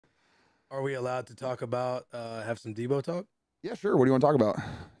Are we allowed to talk about have some Deebo talk? Yeah, sure. What do you want to talk about?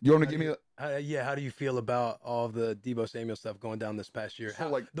 You want to How give do me you, yeah, how do you feel about all of the Deebo Samuel stuff going down this past year? so How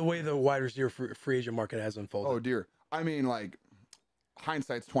like, the way the wide receiver free agent market has unfolded? oh dear. I mean, like,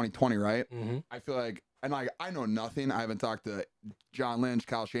 hindsight's 2020, right? Mm-hmm. I feel like, and like, I know nothing. I haven't talked to John Lynch,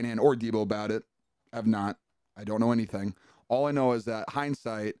 Kyle Shanahan, or Deebo about it. I have not. I don't know anything. All I know is that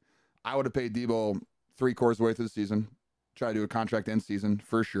hindsight, I would have paid Deebo three-quarters of the way through the season. Try to do a contract end season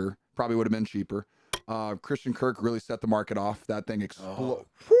for sure. Probably would have been cheaper. Christian Kirk really set the market off. That thing exploded.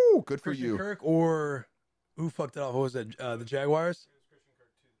 Whew, good for Christian you. Kirk or who fucked it off? What was it? The Jaguars?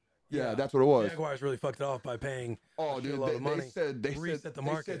 Yeah, that's what it was. Jaguars really fucked it off by paying Oh, a dude, shitload of money. they reset said the they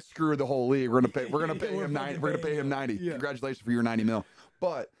market. said screw the whole league. We're gonna pay We're him 90. fucking We're gonna paying pay him him. 90. Yeah. Congratulations for your 90 mil.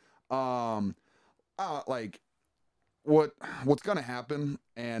 But like what's gonna happen?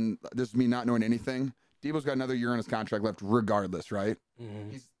 And this is me not knowing anything. Deebo's got another year on his contract left, regardless, right? Mm-hmm.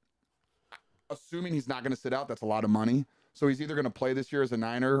 He's assuming he's not gonna sit out. That's a lot of money. So he's either gonna play this year as a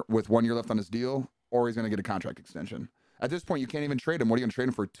Niner with 1 year left on his deal, or he's gonna get a contract extension. At this point, you can't even trade him. What are you going to trade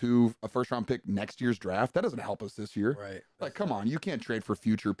him for? A first-round pick next year's draft? That doesn't help us this year. Right. Like, come on. You can't trade for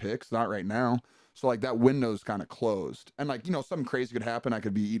future picks. Not right now. So, like, that window's kind of closed. And, like, something crazy could happen. I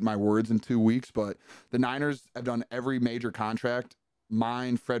could be eating my words in 2 weeks. But the Niners have done every major contract,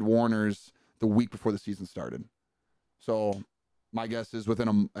 mine, Fred Warner's, the week before the season started. So, my guess is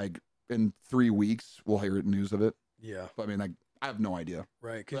in 3 weeks, we'll hear news of it. Yeah. But, I mean, like, I have no idea.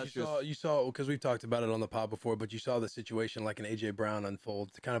 Right, because you saw because we've talked about it on the pod before, but you saw the situation like an AJ Brown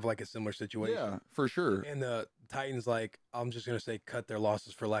unfold, kind of like a similar situation. Yeah, for sure. And the Titans, like, I'm just gonna say, cut their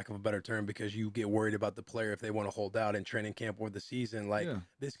losses for lack of a better term, because you get worried about the player if they want to hold out in training camp or the season. Like,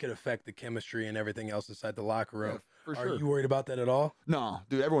 this could affect the chemistry and everything else inside the locker room. Yeah, for sure. Are you worried about that at all? No,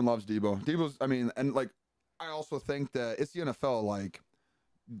 dude. Everyone loves Deebo. Deebo's. I mean, and like, I also think that it's the NFL. Like,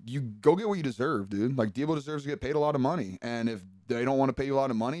 you go get what you deserve, dude. Like, Deebo deserves to get paid a lot of money, and if they don't want to pay you a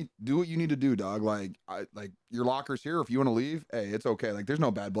lot of money, do what you need to do, dog. Like, your locker's here. If you want to leave, hey, it's okay. Like, there's no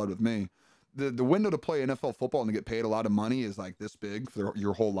bad blood with me. The window to play NFL football and to get paid a lot of money is like this big for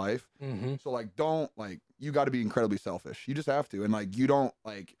your whole life. Mm-hmm. So like, you got to be incredibly selfish. You just have to, and like, you don't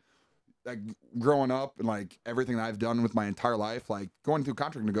like growing up and like everything that I've done with my entire life, like going through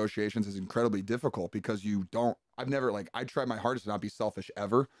contract negotiations is incredibly difficult because I tried my hardest to not be selfish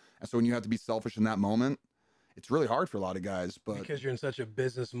ever. And so when you have to be selfish in that moment, it's really hard for a lot of guys. But because you're in such a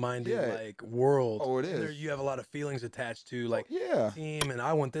business-minded like world. Oh, it and is. You have a lot of feelings attached to like yeah, team, and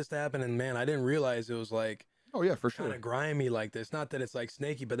I want this to happen. And man, I didn't realize it was like for sure, kind of grimy like this. Not that it's like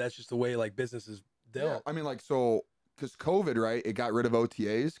snaky, but that's just the way like business is dealt. Yeah, I mean, like, so because COVID, right? It got rid of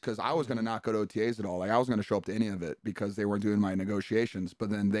OTAs because I was gonna not go to OTAs at all. Like, I was gonna show up to any of it because they weren't doing my negotiations. But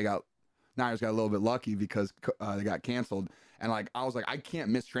then Niners got a little bit lucky because they got canceled. And like, I was like, I can't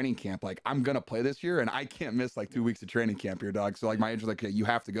miss training camp. Like, I'm gonna play this year, and I can't miss like 2 weeks of training camp here, dog. So like, my agent was like, okay, you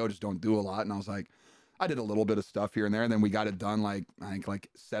have to go, just don't do a lot. And I was like, I did a little bit of stuff here and there, and then we got it done like I think like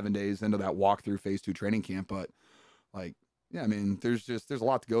 7 days into that walkthrough phase 2 training camp. But like, yeah, I mean, there's a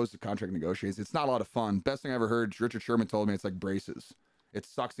lot that goes to contract negotiations. It's not a lot of fun. Best thing I ever heard, Richard Sherman told me, it's like braces. It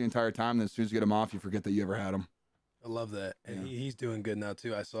sucks the entire time. Then as soon as you get them off, you forget that you ever had them. I love that, and he's doing good now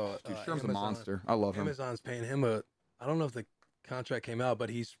too. I saw. Dude, Sherman's a monster. I love him. Amazon's paying him I don't know if the contract came out, but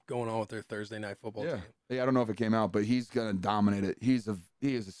he's going on with their Thursday night football team. Yeah, I don't know if it came out, but he's gonna dominate it. He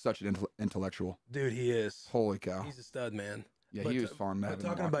is such an intellectual. Dude, he is. Holy cow. He's a stud, man. Yeah, he was fun. But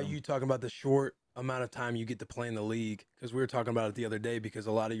talking about the short amount of time you get to play in the league, because we were talking about it the other day, because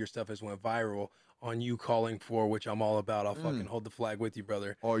a lot of your stuff has went viral on you calling for, which I'm all about. I'll fucking hold the flag with you,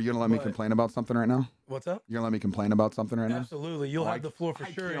 brother. Oh, you're gonna let me complain about something right now? What's up? You're gonna let me complain about something right now? Absolutely. You'll have the floor for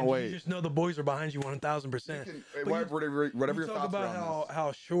sure. Can't and wait. You just know the boys are behind you 1,000%. Whatever your talk thoughts about are on this.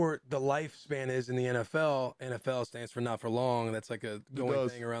 how short the lifespan is in the NFL. NFL stands for not for long. That's like a going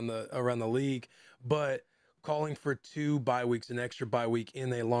thing around the league. But calling for 2 bye weeks, an extra bye week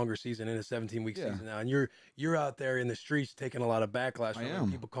in a longer season, in a 17-week season now, and you're out there in the streets taking a lot of backlash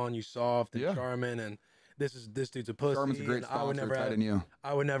from people calling you soft and Charmin, and this dude's a pussy. Charmin's a great sponsor. I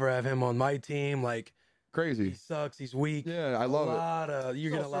would never have him on my team. Like, crazy. He sucks. He's weak. Yeah, I love it.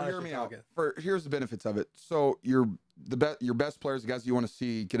 You're getting a lot of shit talking. Here's the benefits of it. So your best players, the guys you want to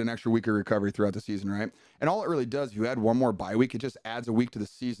see, get an extra week of recovery throughout the season, right? And all it really does, if you add one more bye week, it just adds a week to the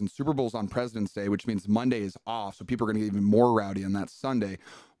season. Super Bowl's on President's Day, which means Monday is off, so people are going to get even more rowdy on that Sunday.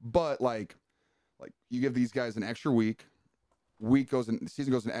 But like you give these guys an extra week.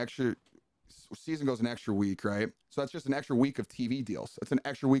 Season goes an extra week, right? So that's just an extra week of TV deals. That's an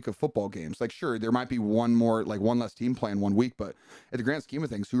extra week of football games. Like, sure, there might be one less team playing 1 week, but at the grand scheme of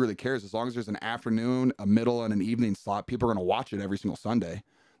things, who really cares? As long as there's an afternoon, a middle, and an evening slot, people are going to watch it every single Sunday.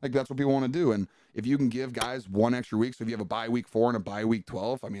 Like that's what people want to do. And if you can give guys one extra week, so if you have a bye week 4 and a bye week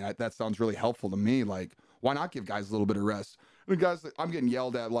 12, I mean, that sounds really helpful to me. Like, why not give guys a little bit of rest? I mean, guys, I'm getting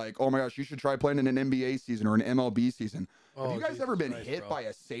yelled at like, oh my gosh, you should try playing in an NBA season or an MLB season. Have you guys ever been hit by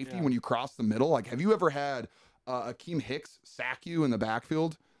a safety when you cross the middle? Like, have you ever had Akeem Hicks sack you in the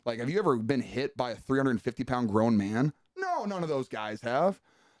backfield? Like, have you ever been hit by a 350-pound grown man? No, none of those guys have.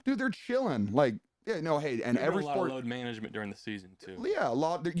 Dude, they're chilling. Like, yeah, no, hey, and every sport, a lot of load management during the season too. Yeah, a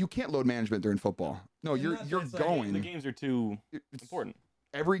lot. You can't load management during football. No, you're going. The games are too important.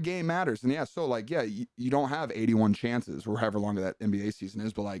 Every game matters, and yeah, so like, yeah, you don't have 81 chances or however long that NBA season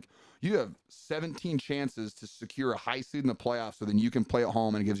is, but like, you have 17 chances to secure a high seed in the playoffs, so then you can play at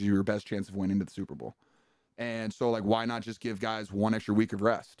home, and it gives you your best chance of winning the Super Bowl. And so, like, why not just give guys one extra week of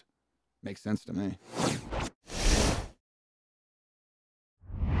rest? Makes sense to me.